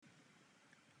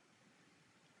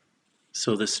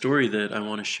So the story that I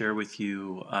want to share with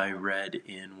you, I read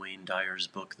in Wayne Dyer's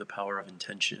book, The Power of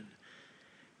Intention,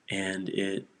 and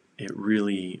it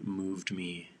really moved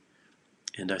me,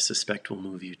 and I suspect will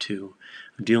move you too.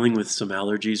 I'm dealing with some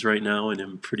allergies right now, and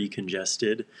I'm pretty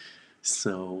congested,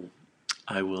 so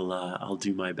I'll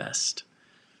do my best.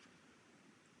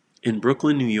 In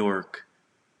Brooklyn, New York,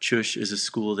 Chush is a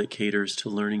school that caters to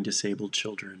learning disabled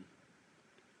children.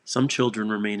 Some children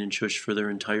remain in Chush for their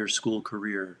entire school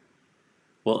career,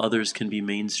 while others can be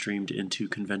mainstreamed into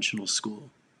conventional school.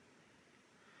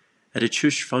 At a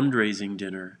Chush fundraising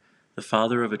dinner, the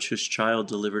father of a Chush child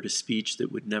delivered a speech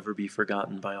that would never be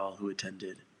forgotten by all who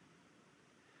attended.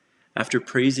 After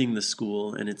praising the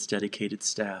school and its dedicated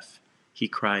staff, he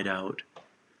cried out,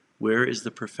 "Where is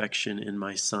the perfection in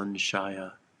my son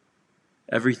Shaya?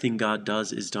 Everything God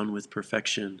does is done with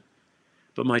perfection,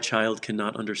 but my child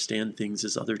cannot understand things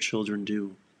as other children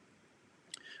do.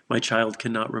 My child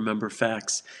cannot remember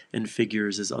facts and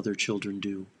figures as other children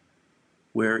do.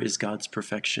 Where is God's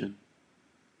perfection?"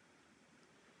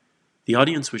 The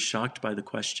audience was shocked by the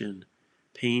question,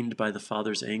 pained by the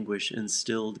father's anguish, and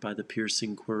stilled by the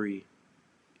piercing query.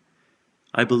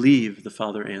 "I believe," the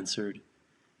father answered,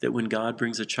 "that when God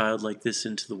brings a child like this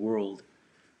into the world,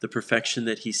 the perfection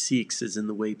that he seeks is in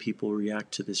the way people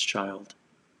react to this child."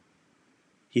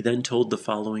 He then told the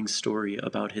following story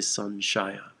about his son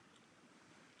Shaya.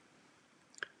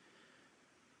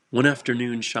 One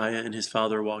afternoon, Shaya and his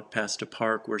father walked past a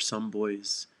park where some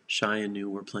boys Shaya knew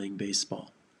were playing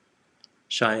baseball.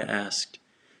 Shaya asked,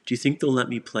 "Do you think they'll let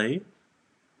me play?"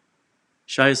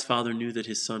 Shaya's father knew that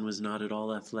his son was not at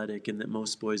all athletic and that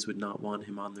most boys would not want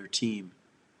him on their team.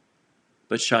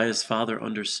 But Shaya's father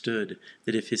understood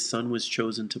that if his son was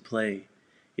chosen to play,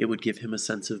 it would give him a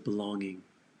sense of belonging.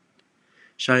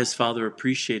 Shaya's father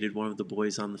appreciated one of the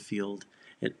boys on the field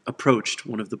and approached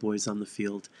one of the boys on the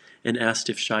field and asked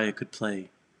if Shaya could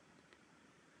play.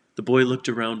 The boy looked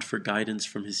around for guidance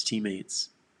from his teammates.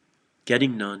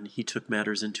 Getting none, he took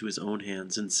matters into his own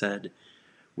hands and said,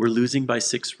 "We're losing by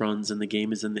 6 runs and the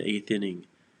game is in the 8th inning.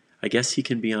 I guess he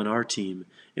can be on our team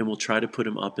and we'll try to put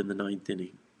him up in the 9th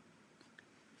inning."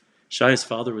 Shaya's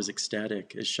father was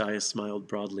ecstatic as Shaya smiled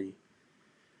broadly.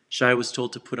 Shaya was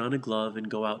told to put on a glove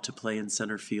and go out to play in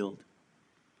center field.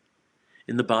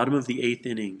 In the bottom of the 8th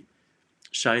inning,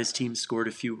 Shaya's team scored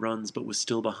a few runs but was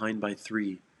still behind by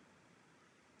 3.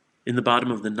 In the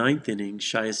bottom of the 9th inning,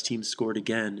 Shaya's team scored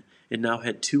again and now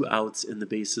had 2 outs and the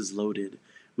bases loaded,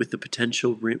 with the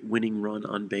potential winning run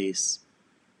on base.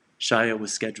 Shaya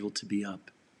was scheduled to be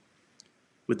up.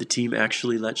 Would the team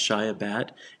actually let Shaya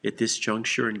bat at this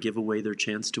juncture and give away their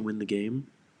chance to win the game?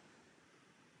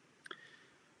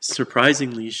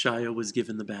 Surprisingly, Shaya was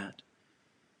given the bat.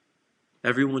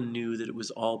 Everyone knew that it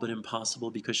was all but impossible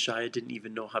because Shaya didn't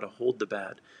even know how to hold the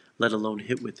bat, let alone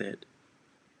hit with it.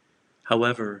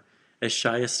 However, as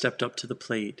Shaya stepped up to the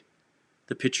plate,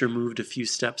 the pitcher moved a few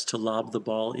steps to lob the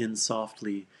ball in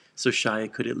softly so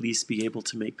Shaya could at least be able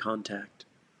to make contact.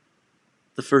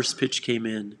 The first pitch came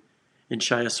in, and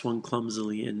Shaya swung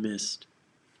clumsily and missed.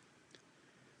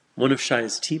 One of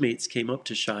Shaya's teammates came up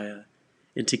to Shaya,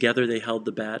 and together they held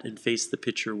the bat and faced the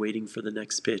pitcher waiting for the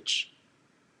next pitch.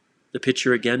 The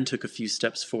pitcher again took a few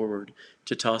steps forward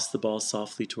to toss the ball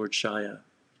softly toward Shaya.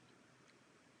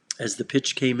 As the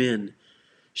pitch came in,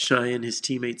 Shaya and his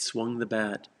teammates swung the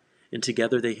bat, and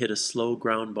together they hit a slow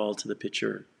ground ball to the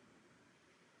pitcher.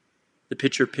 The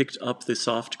pitcher picked up the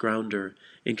soft grounder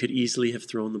and could easily have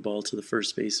thrown the ball to the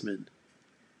first baseman.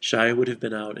 Shaya would have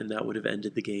been out, and that would have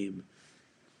ended the game.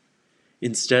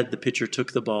 Instead, the pitcher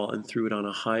took the ball and threw it on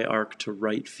a high arc to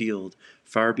right field,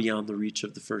 far beyond the reach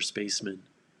of the first baseman.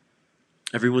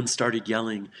 Everyone started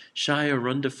yelling, "Shaya,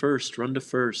 run to first, run to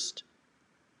first."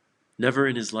 Never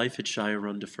in his life had Shaya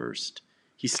run to first.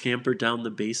 He scampered down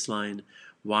the baseline,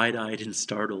 wide-eyed and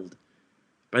startled.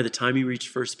 By the time he reached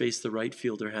first base, the right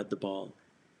fielder had the ball.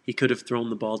 He could have thrown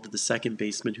the ball to the second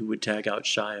baseman who would tag out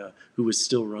Shaya, who was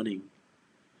still running.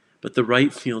 But the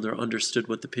right fielder understood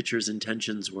what the pitcher's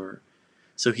intentions were,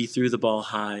 so he threw the ball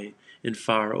high and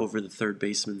far over the third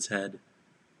baseman's head.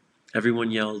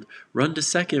 Everyone yelled, "Run to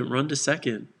second, run to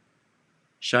second."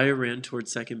 Shaya ran toward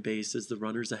second base as the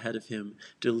runners ahead of him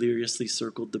deliriously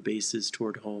circled the bases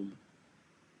toward home.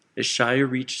 As Shaya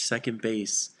reached second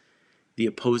base, the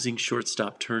opposing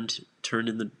shortstop turned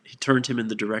him in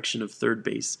the direction of third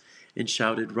base and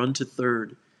shouted, "Run to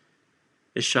third."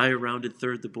 As Shaya rounded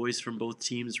third, the boys from both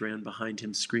teams ran behind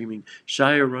him screaming,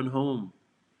 "Shaya, run home."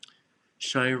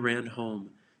 Shaya ran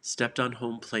home, stepped on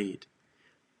home plate,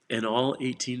 and all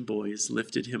 18 boys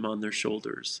lifted him on their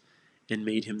shoulders and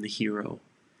made him the hero,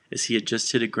 as he had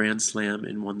just hit a grand slam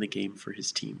and won the game for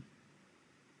his team.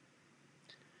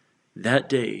 That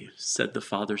day, said the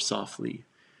father softly,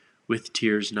 with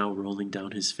tears now rolling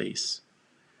down his face,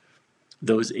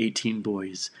 those 18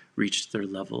 boys reached their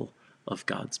level of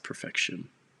God's perfection.